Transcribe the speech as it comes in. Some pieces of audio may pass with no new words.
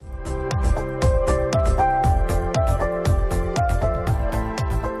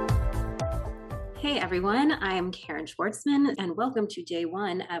everyone. I am Karen Schwartzman, and welcome to day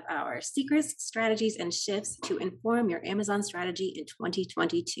one of our Secrets, Strategies, and Shifts to Inform Your Amazon Strategy in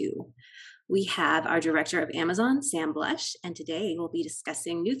 2022. We have our Director of Amazon, Sam Blush, and today we'll be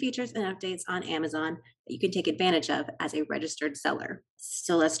discussing new features and updates on Amazon that you can take advantage of as a registered seller.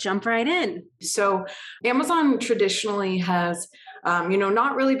 So let's jump right in. So Amazon traditionally has,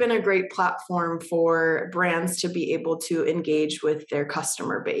 not really been a great platform for brands to be able to engage with their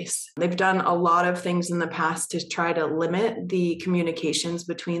customer base. They've done a lot of things in the past to try to limit the communications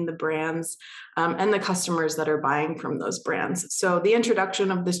between the brands and the customers that are buying from those brands. So the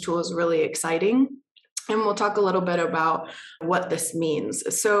introduction of this tool is really exciting. And we'll talk a little bit about what this means.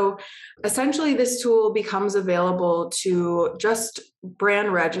 So essentially, this tool becomes available to just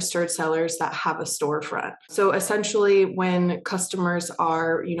brand registered sellers that have a storefront. So essentially, when customers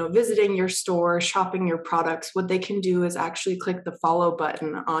are, visiting your store, shopping your products, what they can do is actually click the follow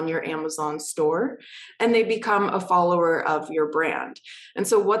button on your Amazon store, and they become a follower of your brand. And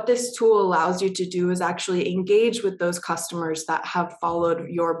so what this tool allows you to do is actually engage with those customers that have followed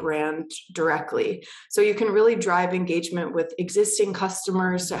your brand directly. So you can really drive engagement with existing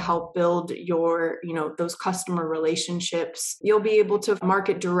customers to help build your, those customer relationships. You'll be able to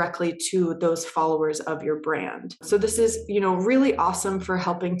market directly to those followers of your brand. So this is, really awesome for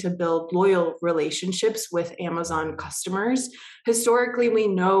helping to build loyal relationships with Amazon customers. Historically, we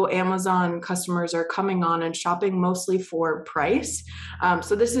know Amazon customers are coming on and shopping mostly for price.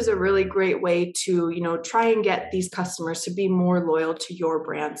 So this is a really great way to, try and get these customers to be more loyal to your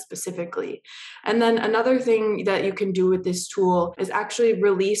brand specifically. And then another thing that you can do with this tool is actually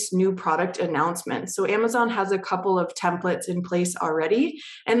release new product announcements. So Amazon has a couple of templates in place already,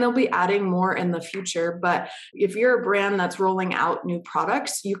 and they'll be adding more in the future. But if you're a brand that's rolling out new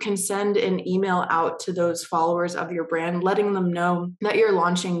products, you can send an email out to those followers of your brand, letting them know that you're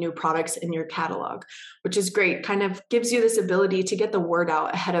launching new products in your catalog, which is great. Kind of gives you this ability to get the word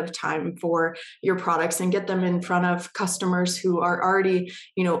out ahead of time for your products and get them in front of customers who are already,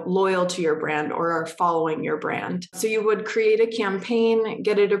 loyal to your brand or are following your brand. So you would create a campaign,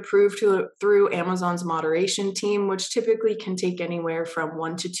 get it approved through Amazon's moderation team, which typically can take anywhere from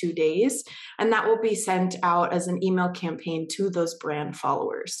 1 to 2 days. And that will be sent out as an email campaign to those brand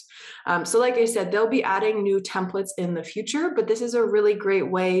followers. So like I said, they'll be adding new templates in the future, but this is a really great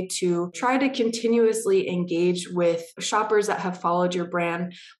way to try to continuously engage with shoppers that have followed your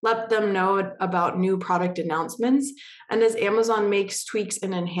brand, let them know about new product announcements. And as Amazon makes tweaks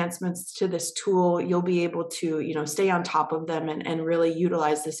and enhancements to this tool, you'll be able to, stay on top of them and really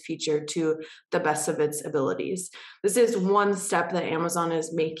utilize this feature to the best of its abilities. This is one step that Amazon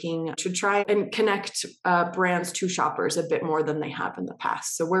is making to try and connect brands to shoppers a bit more than they have in the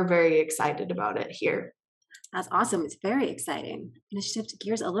past. So we're very excited about it here. That's awesome. It's very exciting. I'm going to shift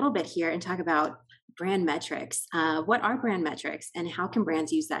gears a little bit here and talk about brand metrics. What are brand metrics, and how can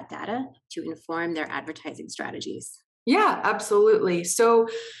brands use that data to inform their advertising strategies? Yeah, absolutely. So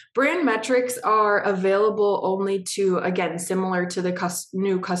brand metrics are available only to, again, similar to the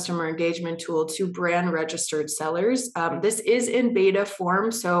new customer engagement tool, to brand registered sellers. This is in beta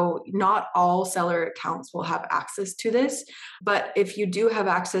form, so not all seller accounts will have access to this. But if you do have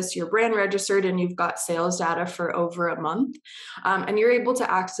access, you're brand registered and you've got sales data for over a month, and you're able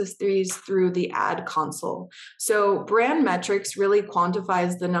to access these through the ad console. So brand metrics really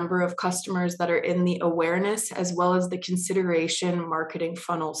quantifies the number of customers that are in the awareness as well as the consideration marketing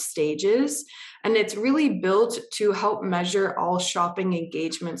funnel stages. And it's really built to help measure all shopping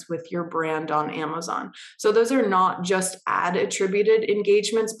engagements with your brand on Amazon. So those are not just ad attributed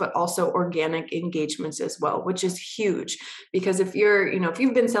engagements, but also organic engagements as well, which is huge. Because if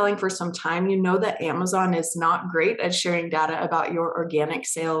you've been selling for some time, you know that Amazon is not great at sharing data about your organic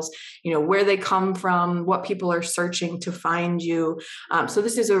sales, where they come from, what people are searching to find you. So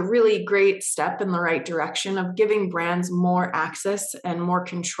this is a really great step in the right direction of giving brands more access and more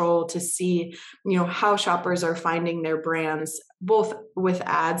control to see how shoppers are finding their brands, both with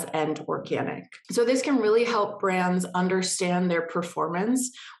ads and organic. So this can really help brands understand their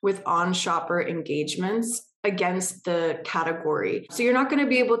performance with on-shopper engagements against the category. So you're not going to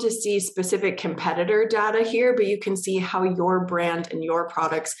be able to see specific competitor data here, but you can see how your brand and your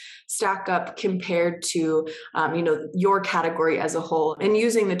products stack up compared to, your category as a whole. And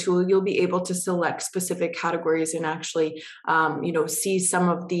using the tool, you'll be able to select specific categories and actually, see some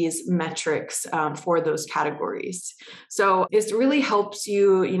of these metrics for those categories. So it really helps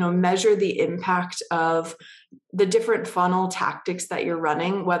you, measure the impact of the different funnel tactics that you're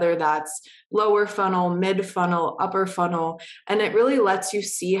running, whether that's lower funnel, mid funnel, upper funnel. And it really lets you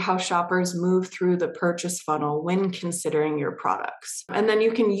see how shoppers move through the purchase funnel when considering your products. And then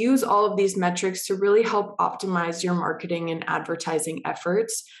you can use all of these metrics to really help optimize your marketing and advertising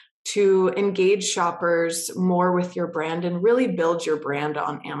efforts to engage shoppers more with your brand and really build your brand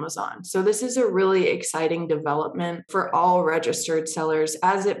on Amazon. So this is a really exciting development for all registered sellers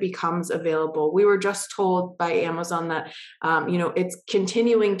as it becomes available. We were just told by Amazon that it's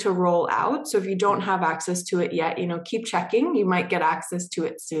continuing to roll out. So if you don't have access to it yet, keep checking. You might get access to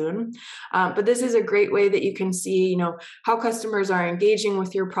it soon. But this is a great way that you can see, how customers are engaging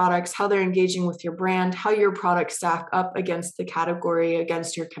with your products, how they're engaging with your brand, how your products stack up against the category,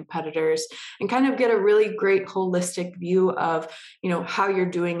 against your competitors, and kind of get a really great holistic view of, how you're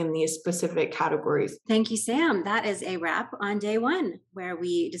doing in these specific categories. Thank you, Sam. That is a wrap on day one, where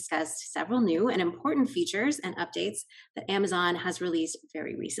we discussed several new and important features and updates that Amazon has released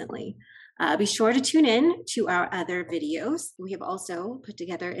very recently. Be sure to tune in to our other videos. We have also put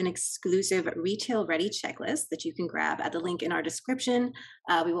together an exclusive retail ready checklist that you can grab at the link in our description.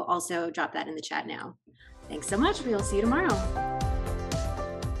 We will also drop that in the chat now. Thanks so much. We will see you tomorrow.